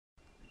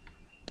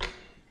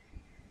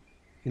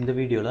இந்த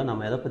வீடியோவில்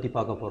நம்ம எதை பற்றி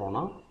பார்க்க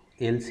போகிறோம்னா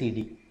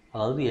எல்சிடி.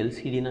 அதாவது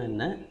எல்சிடினா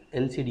என்ன,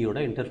 எல்சிடியோட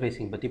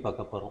இன்டர்ஃபேஸிங் பற்றி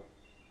பார்க்க போகிறோம்.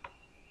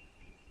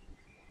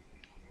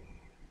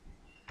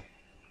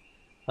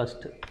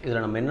 ஃபஸ்ட்டு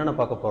இதில் நம்ம என்னென்ன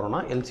பார்க்க போகிறோம்னா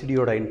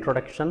எல்சிடியோட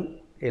இன்ட்ரொடக்ஷன்,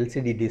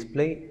 எல்சிடி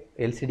டிஸ்பிளே,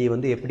 எல்சிடி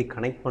வந்து எப்படி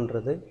கனெக்ட்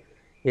பண்ணுறது,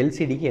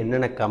 எல்சிடிக்கு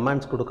என்னென்ன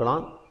கமாண்ட்ஸ்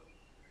கொடுக்கலாம்,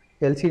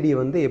 எல்சிடி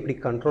வந்து எப்படி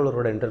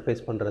கண்ட்ரோலரோட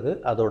இன்டர்ஃபேஸ் பண்ணுறது,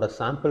 அதோட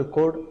சாம்பிள்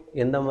கோட்,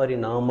 எந்த மாதிரி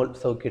நார்மல்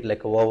சர்க்யூட்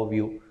லைக்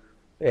ஓவர்வியூ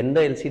எந்த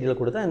எல்சிடியில்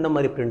கொடுத்தா எந்த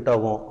மாதிரி பிரிண்ட்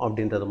ஆகும்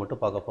அப்படின்றத மட்டும்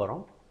பார்க்க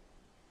போகிறோம்.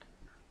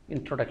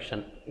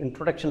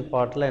 இன்ட்ரொடக்ஷன்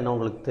பார்ட்டில் என்ன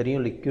உங்களுக்கு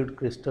தெரியும், லிக்விட்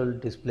கிறிஸ்டல்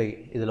டிஸ்பிளே.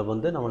 இதில்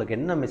வந்து நம்மளுக்கு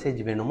என்ன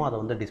மெசேஜ் வேணுமோ அதை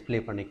வந்து டிஸ்பிளே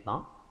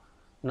பண்ணிக்கலாம்.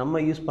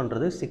 நம்ம யூஸ்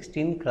பண்ணுறது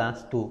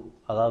 16x2,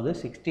 அதாவது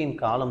 16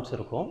 காலம்ஸ்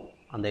இருக்கும்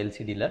அந்த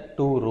எல்சிடியில்,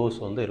 2 rows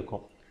வந்து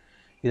இருக்கும்.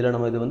 இதில்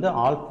நம்ம இது வந்து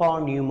ஆல்ஃபா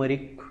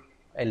நியூமரிக்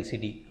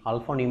எல்சிடி.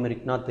 ஆல்ஃபா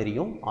நியூமரிக்னா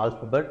தெரியும்,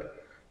 alphabet,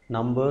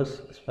 numbers,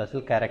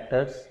 special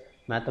characters,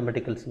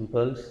 mathematical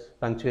symbols,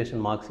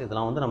 punctuation marks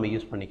இதெல்லாம் வந்து நம்ம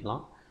யூஸ்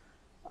பண்ணிக்கலாம்.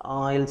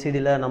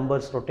 எல்சிடியில்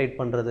நம்பர்ஸ் ரொட்டேட்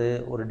பண்ணுறது,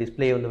 ஒரு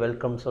டிஸ்பிளே வந்து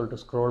வெல்கம் சொல்லிட்டு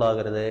ஸ்க்ரோல்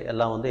ஆகிறது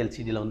எல்லாம் வந்து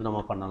எல்சிடியில் வந்து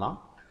நம்ம பண்ணலாம்.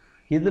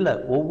 இதில்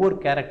ஒவ்வொரு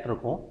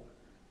கேரக்டருக்கும்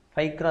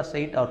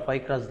 5x8 R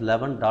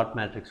 5x11 dot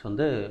matrix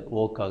வந்து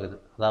ஒர்க் ஆகுது.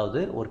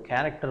 அதாவது ஒரு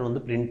கேரக்டர்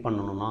வந்து பிரிண்ட்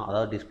பண்ணணும்னா,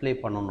 அதாவது டிஸ்பிளே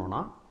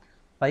பண்ணணும்னா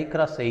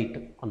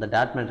 5x8 அந்த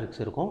டாட்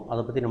மேட்ரிக்ஸ் இருக்கும்.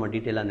 அதை பற்றி நம்ம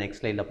டீட்டெயிலாக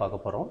நெக்ஸ்ட் ஸ்லைடில்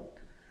பார்க்க போகிறோம்.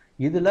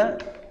 இதில்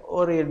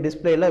ஒரு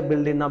டிஸ்பிளேயில்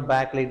பில்டின்னாக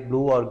back light blue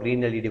R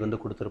green LED வந்து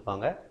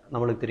கொடுத்துருப்பாங்க.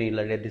 நம்மளுக்கு தெரியும்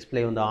இல்லை,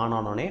 டிஸ்பிளே வந்து ஆன்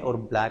ஆனோடனே ஒரு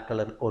பிளாக்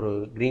கலர், ஒரு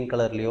க்ரீன்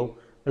கலர்லேயோ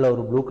இல்லை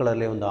ஒரு ப்ளூ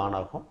கலர்லேயோ வந்து ஆன்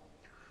ஆகும்.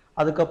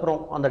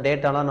 அதுக்கப்புறம் அந்த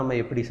டேட்டாலாம் நம்ம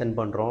எப்படி சென்ட்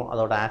பண்ணுறோம்,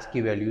 அதோட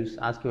ஆஸ்கி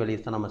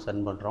வேல்யூஸ் தான் நம்ம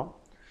சென்ட் பண்ணுறோம்.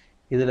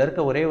 இதில்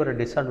இருக்க ஒரே ஒரு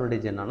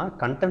டிஸ்அட்வான்டேஜ் என்னென்னா,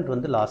 கண்டென்ட்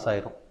வந்து லாஸ்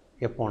ஆயிரும்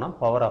எப்போனா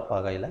பவர் ஆஃப்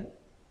ஆகையில்.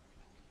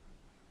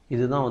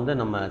 இதுதான் வந்து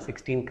நம்ம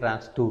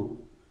 16x2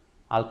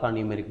 ஆல்ஃபா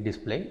நியூமெரிக்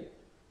டிஸ்பிளே.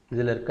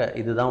 இதில் இருக்க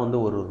இதுதான் வந்து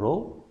ஒரு ரோ,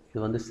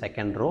 இது வந்து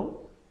செகண்ட் ரோ,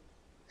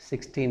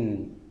 16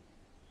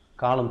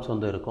 காலம்ஸ்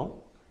வந்து இருக்கும்.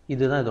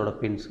 இதுதான் இதோட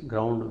பின்ஸ்,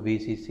 கிரவுண்ட்,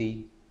 விசிசி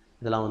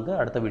இதெல்லாம் வந்து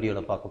அடுத்த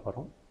வீடியோவில் பார்க்க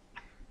போகிறோம்.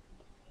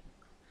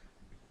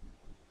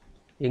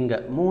 இங்கே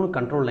 3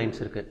 கண்ட்ரோல்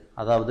லைன்ஸ் இருக்குது.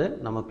 அதாவது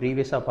நம்ம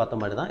ப்ரீவியஸாக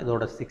பார்த்த மாதிரி தான்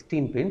இதோட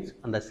 16 பின்ஸ்.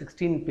 அந்த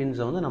 16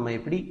 பின்ஸை வந்து நம்ம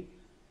எப்படி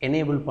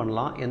எனேபிள்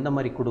பண்ணலாம், எந்த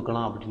மாதிரி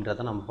கொடுக்கலாம்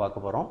அப்படின்றத நம்ம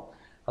பார்க்க போகிறோம்.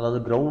 அதாவது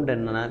கிரவுண்ட்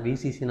என்ன,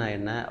 விசிசினா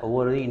என்ன,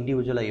 ஒவ்வொரு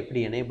இண்டிவிஜுவலாக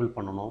எப்படி எனேபிள்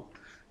பண்ணணும்,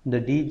 இந்த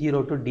D0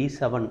 to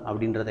D7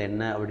 அப்படின்றத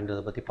என்ன அப்படின்றத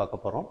பற்றி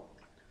பார்க்க போகிறோம்.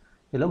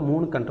 இதில்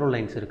 3 கண்ட்ரோல்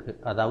லைன்ஸ் இருக்குது.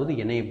 அதாவது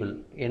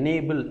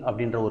எனேபிள்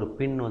அப்படின்ற ஒரு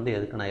பின் வந்து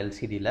எதுக்குன்னா,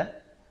 எல்சிடியில்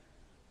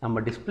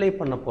நம்ம டிஸ்பிளே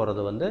பண்ண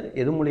போகிறது வந்து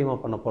எது மூலியமாக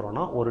பண்ண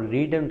போகிறோன்னா, ஒரு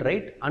read and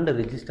right and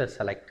register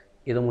select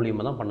இது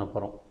மூலியமாக தான் பண்ண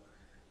போகிறோம்.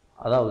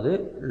 அதாவது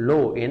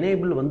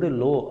எனேபிள் வந்து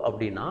லோ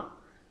அப்படின்னா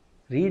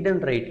ரீட்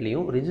அண்ட்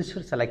ரைட்லேயும்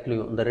ரிஜிஸ்டர்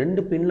செலக்ட்லேயும் இந்த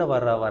 2 பின்னில்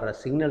வர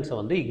சிக்னல்ஸை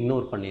வந்து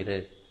இக்னோர் பண்ணிடு.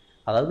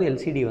 அதாவது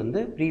எல்சிடி வந்து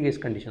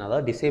ப்ரீவியஸ் கண்டிஷன்,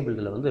 அதாவது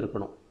டிசேபிள்டில் வந்து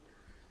இருக்கணும்.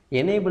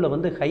 எனேபிளை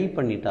வந்து ஹை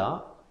பண்ணிட்டா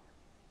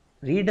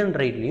ரீட் அண்ட்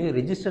ரைட்லேயும்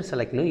ரிஜிஸ்டர்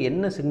செலக்ட்லேயும்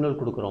என்ன சிக்னல்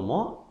கொடுக்குறோமோ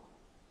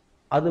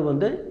அது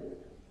வந்து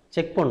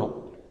செக் பண்ணும்.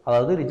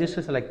 அதாவது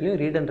ரிஜிஸ்டர் செலக்ட்லேயும்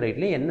ரீட் அண்ட்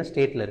ரைட்லேயும் என்ன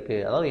ஸ்டேட்டில்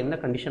இருக்குது, அதாவது என்ன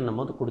கண்டிஷன்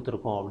நம்ம வந்து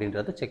கொடுத்துருக்கோம்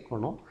அப்படின்றத செக்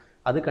பண்ணும்.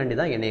 அதுக்காண்டி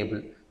தான்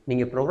எனேபிள்.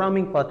 நீங்கள்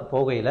ப்ரோக்ராமிங் பார்த்து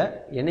போகையில்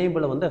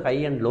எனேபிளை வந்து ஹை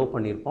அண்ட் லோ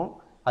பண்ணியிருப்போம்.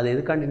 அது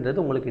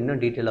எதுக்காண்டின்றது உங்களுக்கு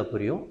இன்னும் டீட்டெயிலாக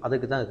புரியும்.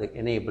 அதுக்கு தான் இது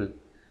enable.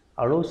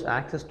 allows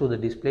access to the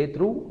display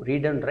through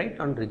read and write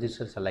and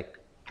register select.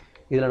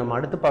 இதில் நம்ம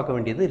அடுத்து பார்க்க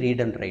வேண்டியது read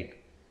and write.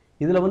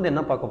 இதில் வந்து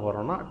என்ன பார்க்க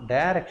போகிறோம்னா,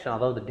 டைரக்ஷன்,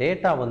 அதாவது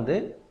டேட்டா வந்து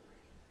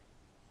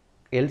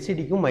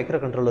எல்சிடிக்கும் மைக்ரோ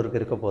கண்ட்ரோலருக்கு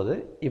இருக்க போது.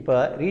 இப்போ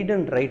ரீட்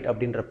அண்ட் ரைட்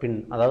அப்படின்ற பின்,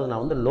 அதாவது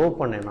நான் வந்து லோ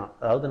பண்ணேன்னா,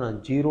 அதாவது நான்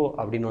 0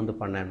 அப்படின்னு வந்து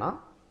பண்ணேன்னா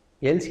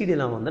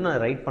எல்சிடியில் வந்து நான்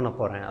ரைட் பண்ண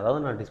போகிறேன்,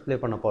 அதாவது நான் டிஸ்பிளே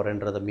பண்ண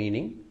போகிறேன்றது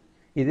மீனிங்.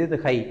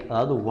 இது ஹை,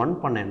 அதாவது 1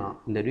 பண்ணேன்னா,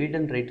 இந்த ரீட்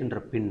அண்ட்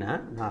ரைட்டுன்ற பின்னை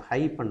நான்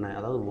ஹை பண்ணேன்,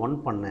 அதாவது 1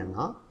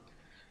 பண்ணேன்னா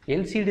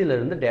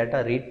எல்சிடியிலேருந்து டேட்டா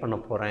ரீட் பண்ண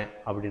போகிறேன்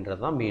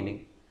அப்படின்றது தான்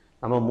மீனிங்.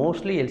 நம்ம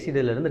மோஸ்ட்லி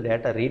எல்சிடியிலேருந்து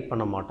டேட்டா ரீட்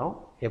பண்ண மாட்டோம்,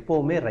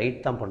 எப்போவுமே ரைட்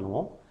தான்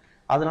பண்ணுவோம்.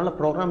 அதனால்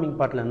ப்ரோக்ராமிங்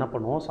பார்ட்டில் என்ன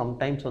பண்ணுவோம்,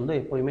 சம்டைம்ஸ் வந்து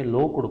எப்போயுமே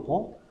லோ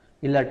கொடுப்போம்,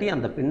 இல்லாட்டி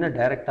அந்த பின்னை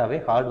டைரெக்டாகவே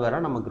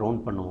ஹார்ட்வேராக நம்ம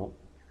கிரவுண்ட் பண்ணுவோம்.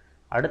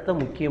 அடுத்த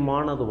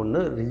முக்கியமானது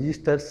ஒன்று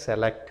ரிஜிஸ்டர்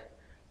செலக்ட்.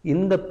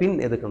 இந்த பின்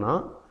எதுக்குன்னா,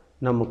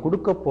 நம்ம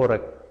கொடுக்க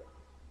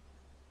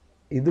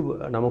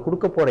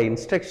போகிற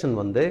இன்ஸ்ட்ரக்ஷன்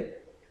வந்து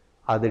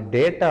அது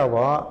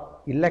டேட்டாவா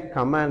இல்லை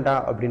கமாண்டா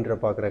அப்படின்ற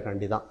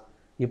பார்க்குறக்காண்டி தான்.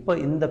 இப்போ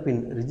இந்த பின்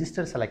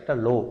ரிஜிஸ்டர்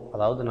செலக்டாக லோ,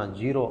 அதாவது நான்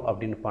 0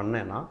 அப்படின்னு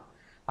பண்ணேன்னா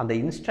அந்த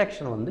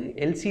இன்ஸ்ட்ரக்ஷன் வந்து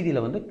எல்சிடியில்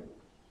வந்து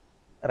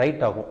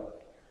ரைட் ஆகும்.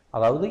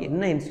 அதாவது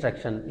என்ன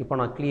இன்ஸ்ட்ரக்ஷன், இப்போ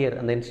நான் கிளியர்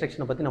அந்த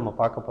இன்ஸ்ட்ரக்ஷனை பற்றி நம்ம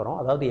பார்க்க போகிறோம்.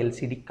 அதாவது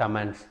எல்சிடி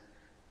கமாண்ட்ஸ்,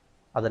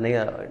 அதை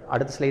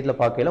அடுத்த ஸ்லைடில்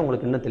பார்க்கல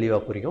உங்களுக்கு இன்னும்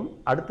தெளிவாக புரியும்.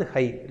 அடுத்து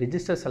ஹை,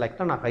 ரிஜிஸ்டர்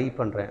செலக்டாக நான் ஹை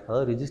பண்ணுறேன்,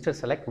 அதாவது ரிஜிஸ்டர்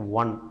செலக்ட்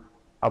 1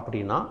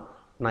 அப்படின்னா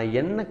நான்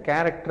என்ன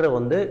கேரக்டரை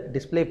வந்து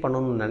டிஸ்பிளே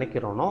பண்ணணும்னு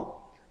நினைக்கிறோனோ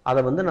அதை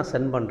வந்து நான்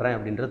சென்ட் பண்ணுறேன்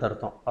அப்படின்றது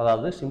அர்த்தம்.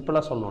 அதாவது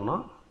சிம்பிளாக சொல்லணும்னா,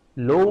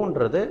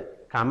 லோன்றது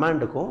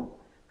கமாண்டுக்கும்,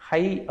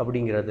 ஹை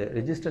அப்படிங்கிறது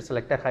ரிஜிஸ்டர்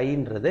செலக்டாக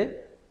ஹைன்றது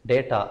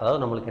டேட்டா,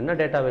 அதாவது நம்மளுக்கு என்ன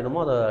டேட்டா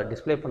வேணுமோ அதை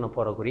டிஸ்பிளே பண்ண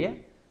போகிறக்குரிய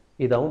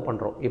இதாகவும்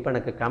பண்ணுறோம். இப்போ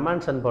எனக்கு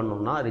கமாண்ட் சென்ட்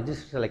பண்ணணும்னா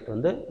ரிஜிஸ்டர் செலக்ட்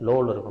வந்து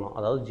லோவில் இருக்கணும்,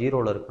 அதாவது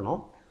 0ல் இருக்கணும்.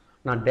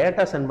 நான்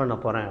டேட்டா சென்ட் பண்ண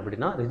போகிறேன்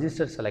அப்படின்னா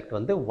ரிஜிஸ்டர் செலக்ட்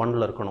வந்து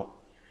 1ல் இருக்கணும்.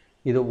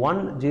 இது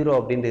 1 0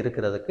 அப்படின்ட்டு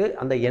இருக்கிறதுக்கு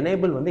அந்த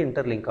எனேபிள் வந்து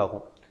இன்டர்லிங்க்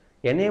ஆகும்.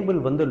 எனேபிள்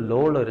வந்து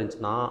லோவில்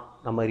இருந்துச்சுன்னா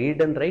நம்ம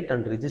read and right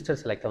and register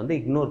செலக்டை வந்து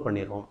இக்னோர்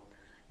பண்ணிடுவோம்.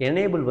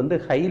 எனேபிள் வந்து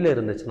ஹையில்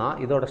இருந்துச்சுன்னா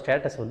இதோட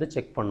ஸ்டேட்டஸ் வந்து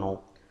செக் பண்ணோம்.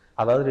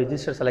 அதாவது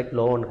ரிஜிஸ்டர் செலக்ட்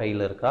லோ அண்ட்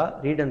ஹையில் இருக்கா,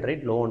 read and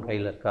right low and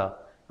ஹையில் இருக்கா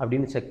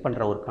அப்படின்னு செக்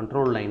பண்ணுற ஒரு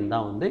கண்ட்ரோல் லைன்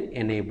தான் வந்து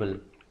எனேபிள்.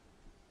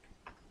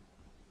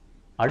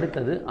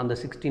 அடுத்தது அந்த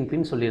 16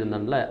 பின்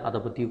சொல்லியிருந்தேன்ல, அதை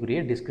பற்றிக்குரிய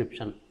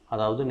டிஸ்கிரிப்ஷன்.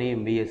 அதாவது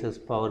name, VSS,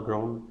 power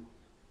ground,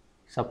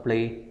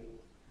 supply,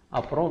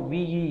 அப்புறம்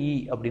விஇஇ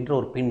அப்படின்ற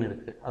ஒரு பின்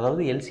இருக்குது.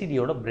 அதாவது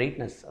எல்சிடியோட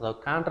பிரைட்னஸ், அதாவது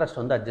கான்ட்ராஸ்ட்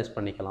வந்து அட்ஜஸ்ட்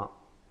பண்ணிக்கலாம்.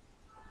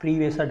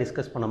 ப்ரீவியஸாக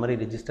டிஸ்கஸ் பண்ண மாதிரி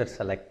register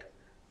select,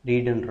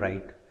 read and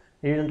right.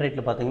 Read and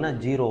ரைட்டில் பார்த்தீங்கன்னா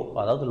 0,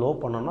 அதாவது லோ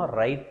பண்ணோம்னா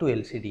ரைட் டு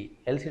எல்சிடி.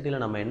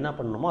 எல்சிடியில் நம்ம என்ன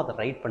பண்ணணுமோ அதை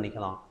ரைட்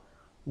பண்ணிக்கலாம்.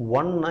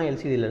 1னா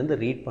எல்சிடியிலேருந்து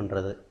ரீட்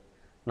பண்ணுறது,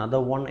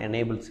 another 1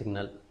 எனேபிள்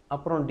சிக்னல்.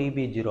 அப்புறம்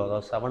DB0,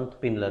 அதாவது 7th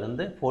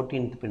பின்லேருந்து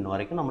 14th பின்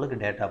வரைக்கும் நம்மளுக்கு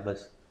டேட்டா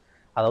பஸ்,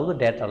 அதாவது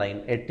டேட்டா லைன்.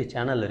 8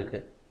 சேனல்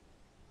இருக்குது.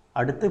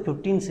 அடுத்து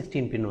 15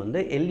 16 பின் வந்து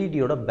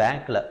எல்இடியோட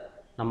பேக்கில்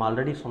நம்ம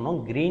ஆல்ரெடி சொன்னோம்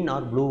க்ரீன்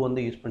ஆர் ப்ளூ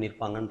வந்து யூஸ்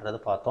பண்ணியிருப்பாங்கன்றதை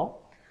பார்த்தோம்.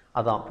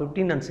 அதான்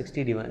 15 and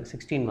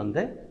 16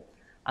 வந்து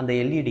அந்த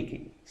எல்இடிக்கு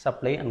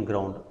சப்ளை அண்ட்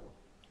கிரவுண்ட்.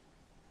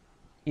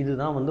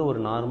 இதுதான் வந்து ஒரு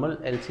நார்மல்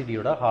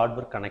எல்சிடியோட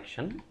ஹார்ட்வேர்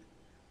கனெக்ஷன்.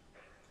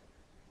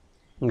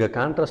 இங்கே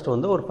கான்ட்ராஸ்ட்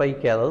வந்து ஒரு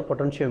 5K, அதாவது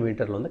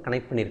பொட்டன்ஷியோமீட்டரில் வந்து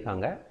கனெக்ட்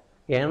பண்ணியிருக்காங்க.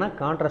 ஏன்னா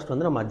கான்ட்ராஸ்ட்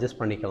வந்து நம்ம அட்ஜஸ்ட்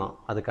பண்ணிக்கலாம்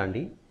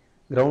அதுக்காண்டி.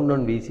 கிரவுண்ட்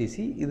அண்ட்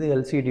விசிசி, இது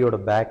எல்சிடியோட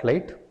பேக்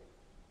லைட்.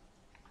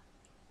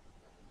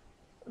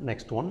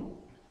 நெக்ஸ்ட் ஒன்,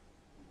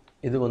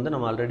 இது வந்து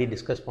நம்ம ஆல்ரெடி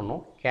டிஸ்கஸ்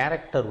பண்ணோம்.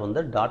 கேரக்டர் வந்து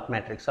டாட்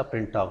மேட்ரிக்ஸாக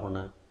பிரிண்ட்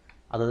ஆகும்னு,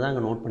 அதை தான்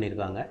இங்கே நோட்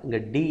பண்ணியிருக்காங்க. இங்கே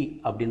டி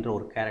அப்படின்ற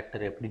ஒரு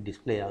கேரக்டர் எப்படி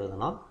டிஸ்பிளே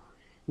ஆகுதுன்னா,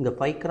 இங்கே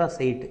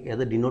 5x8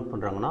 எதை டினோட்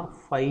பண்ணுறாங்கன்னா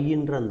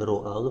 5ன்ற அந்த ரோ,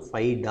 அதாவது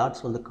 5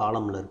 டாட்ஸ் வந்து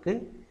காலமில் இருக்குது,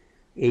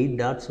 8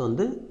 டாட்ஸ்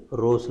வந்து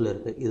ரோஸில்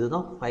இருக்குது.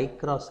 இதுதான்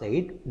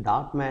 5x8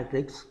 டாட்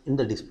மேட்ரிக்ஸ்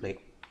இந்த டிஸ்பிளே.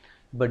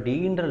 இப்போ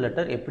டின்ற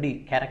லெட்டர் எப்படி,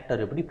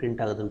 கேரக்டர் எப்படி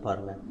பிரிண்ட் ஆகுதுன்னு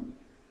பாருங்கள்.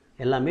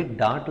 எல்லாமே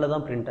டாட்டில்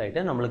தான் பிரிண்ட்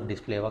ஆகிட்டு நம்மளுக்கு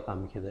டிஸ்பிளேவாக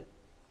காமிக்குது.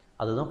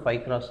 அதுதான்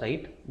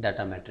 5x8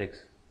 data matrix,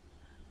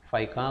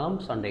 5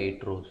 columns and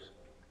 8 rose.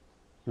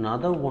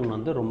 another one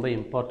வந்து ரொம்ப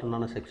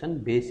இம்பார்ட்டண்டான செக்ஷன்,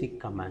 பேசிக்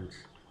கமாண்ட்ஸ்.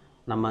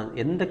 நம்ம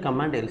எந்த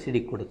கமாண்ட் எல்சிடி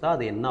கொடுத்தா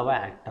அது என்னவா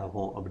ஆக்ட்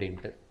ஆகும்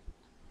அப்படின்ட்டு.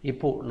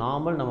 இப்போது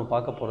நார்மல் நம்ம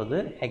பார்க்க போகிறது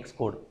ஹெக்ஸ்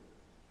கோட்.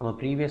 நம்ம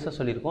ப்ரீவியஸாக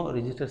சொல்லியிருக்கோம்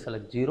register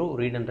select 0,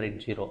 read and right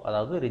 0.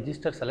 அதாவது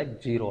ரிஜிஸ்டர் செலக்ட்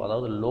 0,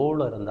 அதாவது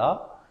லோவில் இருந்தால்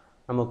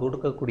நம்ம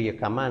கொடுக்கக்கூடிய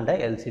கமாண்டை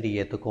எல்சிடி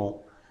ஏற்றுக்கும்.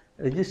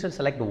 ரிஜிஸ்டர்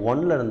செலக்ட்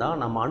 1ல் இருந்தால்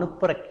நம்ம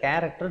அனுப்புகிற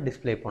கேரக்டர்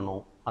டிஸ்பிளே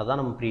பண்ணும். அதான்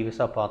நம்ம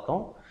ப்ரீவியஸாக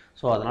பார்த்தோம்.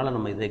 ஸோ அதனால்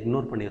நம்ம இதை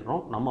இக்னோர்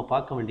பண்ணிடுறோம். நம்ம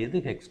பார்க்க வேண்டியது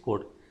ஹெக்ஸ்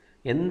கோட்.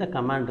 எந்த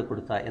கமாண்டு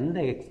கொடுத்தா, எந்த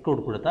ஹெக்ஸ்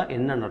கோட் கொடுத்தா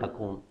என்ன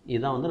நடக்கும்,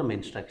 இதுதான் வந்து நம்ம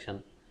இன்ஸ்ட்ரக்ஷன்.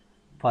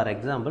 ஃபார்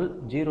எக்ஸாம்பிள்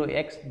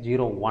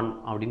 0x01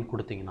 அப்படின்னு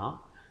கொடுத்தீங்கன்னா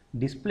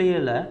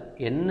டிஸ்பிளேயில்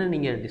என்ன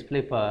நீங்கள்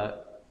டிஸ்பிளே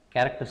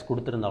கேரக்டர்ஸ்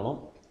கொடுத்துருந்தாலும்,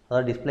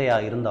 அதாவது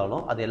டிஸ்பிளேயாக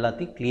இருந்தாலும் அது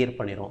எல்லாத்தையும் கிளியர்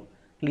பண்ணிடும்.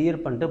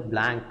 கிளியர் பண்ணிட்டு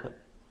பிளாங்க்,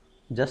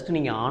 ஜஸ்ட்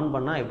நீங்கள் ஆன்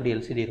பண்ணால் எப்படி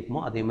எல்சிடி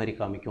இருக்குமோ அதே மாதிரி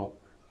காமிக்கும்.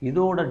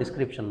 இதோட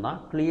டிஸ்கிரிப்ஷன் தான்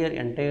clear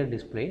entire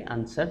display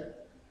and set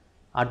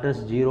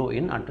address 0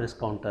 in address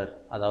counter,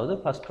 அதாவது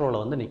ஃபஸ்ட்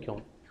ரோவில் வந்து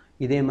நிற்கும்.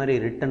 இதே மாதிரி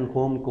ரிட்டன்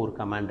ஹோம்க்கு ஒரு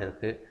கமாண்ட்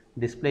இருக்குது,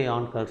 டிஸ்பிளே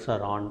ஆன்,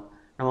 கர்சர் ஆன்.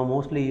 நம்ம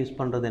மோஸ்ட்லி யூஸ்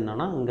பண்ணுறது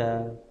என்னென்னா, இங்கே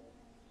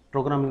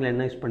ப்ரோக்ராமிங்கில்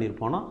என்ன யூஸ்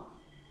பண்ணியிருப்போன்னா,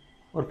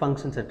 ஒரு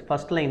ஃபங்க்ஷன் செட்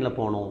ஃபஸ்ட் லைனில்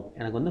போகணும்,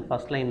 எனக்கு வந்து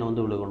ஃபஸ்ட் லைனில்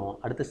வந்து விழுகணும்,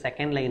 அடுத்து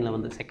செகண்ட் லைனில்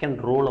வந்து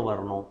செகண்ட் ரோவில்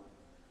வரணும்,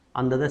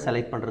 அந்த இதை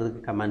செலக்ட்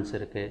பண்ணுறதுக்கு கமாண்ட்ஸ்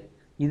இருக்குது.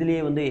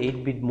 இதுலேயே வந்து 8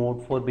 bit mode,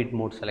 4 bit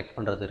mode select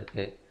பண்ணுறது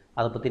இருக்குது.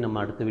 அதை பற்றி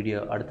நம்ம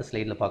அடுத்த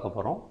ஸ்லைடில் பார்க்க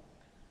போகிறோம்.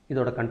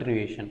 இதோட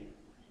கண்டினியூவேஷன்,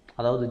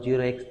 அதாவது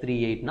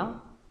 0x38னா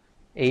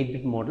 8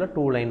 பிட் மோடில்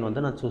 2 லைன்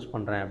வந்து நான் சூஸ்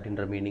பண்ணுறேன்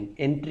அப்படின்ற மீனிங்.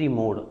 என்ட்ரி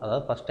மோடு,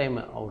 அதாவது ஃபஸ்ட் டைம்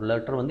ஒரு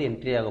லெட்டர் வந்து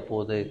என்ட்ரி ஆக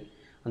போகுது,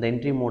 அந்த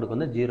என்ட்ரி மோடுக்கு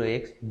வந்து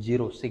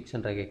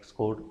 0x06என்ற ஹெக்ஸ்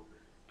கோட்.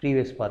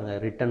 ப்ரீவியஸ் பாருங்கள்,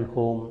 ரிட்டன்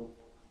ஹோம்.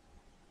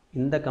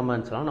 இந்த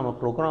கமாண்ட்ஸ்லாம் நம்ம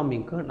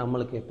ப்ரோக்ராமிங்க்கு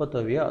நம்மளுக்கு எப்போ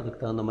தேவையோ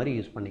அதுக்கு தகுந்த மாதிரி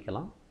யூஸ்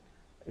பண்ணிக்கலாம்.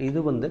 இது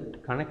வந்து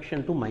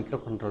கனெக்ஷன் டு மைக்ரோ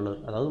கண்ட்ரோலர்,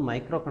 அதாவது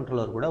மைக்ரோ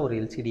கண்ட்ரோலர் கூட ஒரு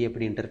எல்சிடி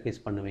எப்படி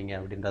இன்டர்ஃபேஸ் பண்ணுவீங்க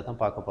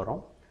அப்படின்றதான் பார்க்க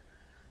போகிறோம்.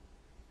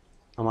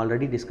 நம்ம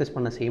ஆல்ரெடி டிஸ்கஸ்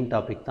பண்ண சேம்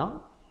டாபிக் தான்.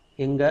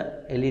 இங்கே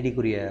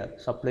எல்இடிக்குரிய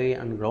சப்ளை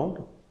அண்ட் கிரவுண்ட்,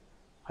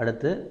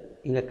 அடுத்து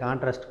இங்கே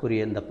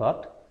கான்ட்ராஸ்ட்க்குரிய இந்த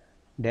பார்ட்,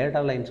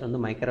 டேட்டா லைன்ஸ் வந்து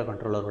மைக்ரோ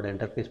கண்ட்ரோலரோட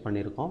இன்டர்ஃபேஸ்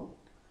பண்ணியிருக்கோம்.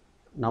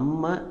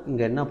 நம்ம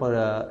இங்கே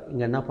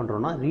என்ன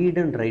பண்ணுறோன்னா, ரீட்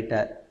அண்ட்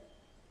ரைட்டை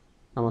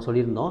நம்ம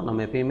சொல்லியிருந்தோம்,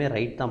 நம்ம எப்பயுமே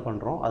ரைட் தான்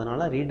பண்ணுறோம்.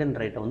 அதனால் ரீட் அண்ட்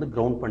ரைட்டை வந்து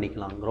கிரவுண்ட்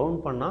பண்ணிக்கலாம்.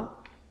 கிரவுண்ட் பண்ணால்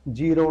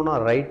 0னா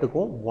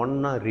ரைட்டுக்கும்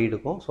 1னா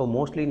ரீடுக்கும். ஸோ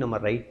மோஸ்ட்லி நம்ம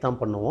ரைட் தான்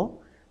பண்ணுவோம்.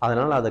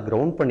 அதனால் அதை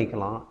கிரவுண்ட்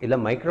பண்ணிக்கலாம். இல்லை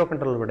மைக்ரோ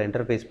கண்ட்ரோலரோட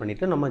இன்டர்ஃபேஸ்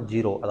பண்ணிவிட்டு நம்ம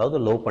 0, அதாவது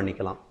லோ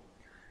பண்ணிக்கலாம்.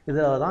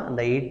 இதில் தான்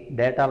இந்த 8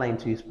 டேட்டா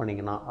லைன்ஸ் யூஸ்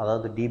பண்ணிங்கன்னா,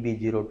 அதாவது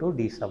DB0 to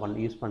D7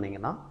 யூஸ்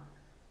பண்ணிங்கன்னா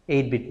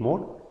 8 பிட்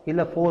மோட்,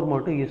 இல்லை 4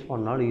 மட்டும் யூஸ்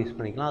பண்ணாலும் யூஸ்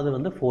பண்ணிக்கலாம். அது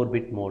வந்து 4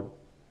 பிட் மோட்.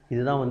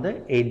 இதுதான் வந்து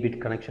 8 பிட்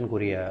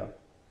கனெக்ஷனுக்குரிய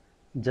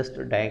ஜஸ்ட்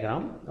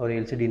டயக்ராம், ஒரு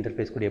எல்சிடி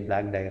இன்டர்ஃபேஸ்க்குரிய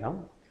பிளாக் டயக்ராம்.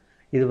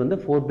 இது வந்து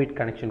 4 பிட்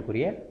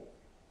கனெக்ஷனுக்குரிய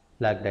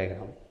பிளாக்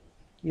டயக்ராம்.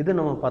 இது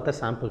நம்ம பார்த்த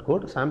சாம்பிள்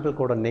கோட். சாம்பிள்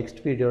கோடை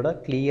நெக்ஸ்ட் வீடியோட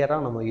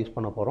கிளியராக நம்ம யூஸ்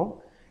பண்ண போகிறோம்.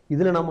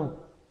 இதில் நம்ம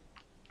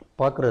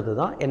பார்க்குறது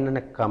தான்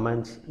என்னென்ன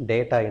கமெண்ட்ஸ்,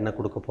 டேட்டா என்ன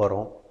கொடுக்க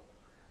போகிறோம்,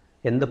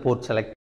 எந்த போர்ட் செலக்ட்